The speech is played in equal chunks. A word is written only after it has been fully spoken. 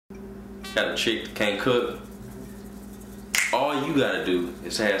got a chick that can't cook, all you gotta do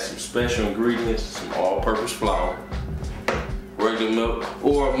is have some special ingredients, some all-purpose flour, regular milk,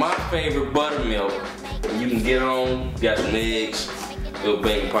 or my favorite, buttermilk. You can get it on, got some eggs, a little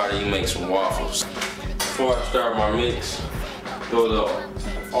baking powder, you make some waffles. Before I start my mix, throw the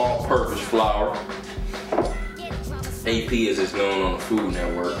all-purpose flour. AP as it's known on the Food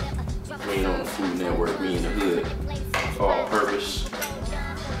Network. We ain't on the Food Network, we in the hood. It's all-purpose.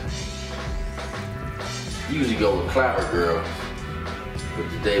 Usually go with Clapper Girl, but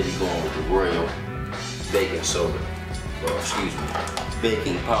today we going with the Royal baking soda. Well, excuse me,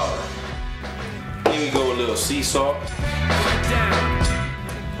 baking powder. Then we go with a little sea salt,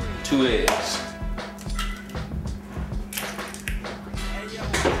 2 eggs.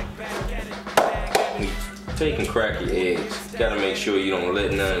 When you take and crack your eggs, you gotta make sure you don't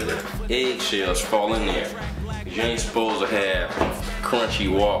let none of the eggshells fall in there. You ain't supposed to have crunchy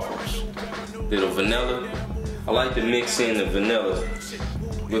waffles. Little vanilla. I like to mix in the vanilla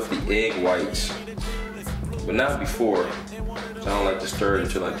with the egg whites, but not before. I don't like to stir it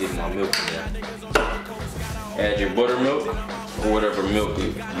until I get my milk in there. Add your buttermilk or whatever milk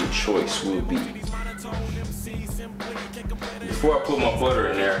your choice will be. Before I put my butter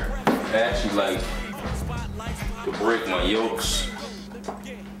in there, I actually like to break my yolks.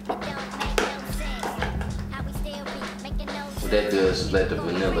 What that does is let the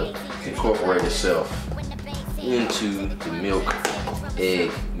vanilla incorporate itself into the milk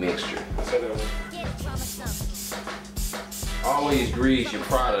egg mixture. Always grease your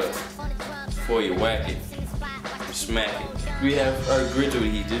product before you whack it, you smack it. We have our griddle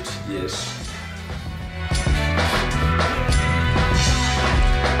heated, yes.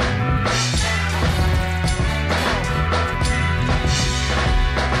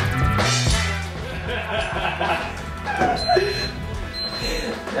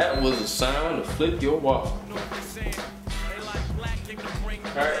 That was a sound to flip your waffle.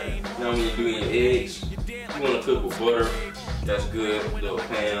 Alright, now when you're doing your eggs, you want to cook with butter. That's good, a little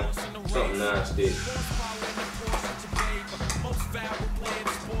pan, something non-stick.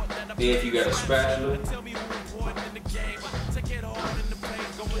 Then if you got a spatula, let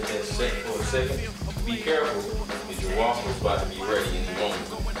that set for a second. Be careful, because your waffle's about to be ready in a moment.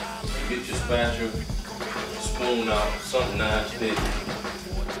 You get your spatula, spoon out, something non-stick.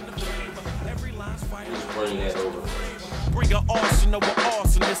 Just bring that over. Bring an arsenal with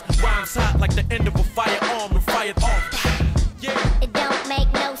awesomeness. Rhymes hot like the end of a firearm and fired off. Yeah. It don't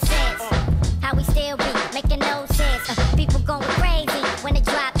make no sense. How we still be making no sense. People going crazy when they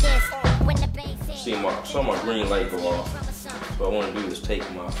drop this. When the bass hits. See, some of my green light go off. So what I want to do is take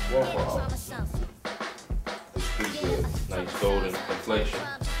my waffle out. It's pretty good. Nice golden complexion.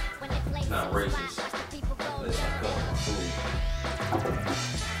 Not racist. Let's not cut my food.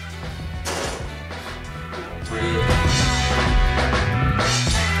 Bread.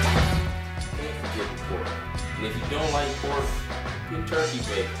 And if you don't like pork, get turkey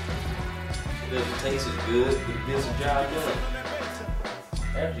bacon. It doesn't taste as good, but it gets the job done.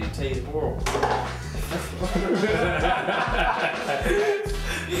 Actually, it tastes horrible.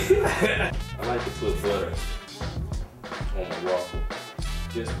 I like to put butter on my waffle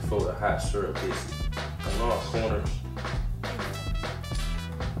just before the hot syrup hits it. On all corners.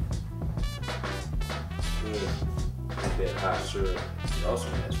 That hot syrup. It also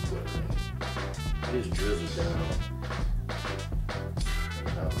has butter in it. Just drizzle down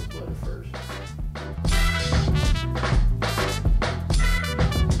the butter first.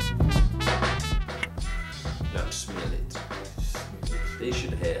 Now smell it. They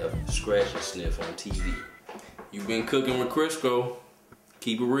should have scratch and sniff on TV. You've been cooking with Crisco.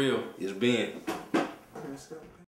 Keep it real. It's been.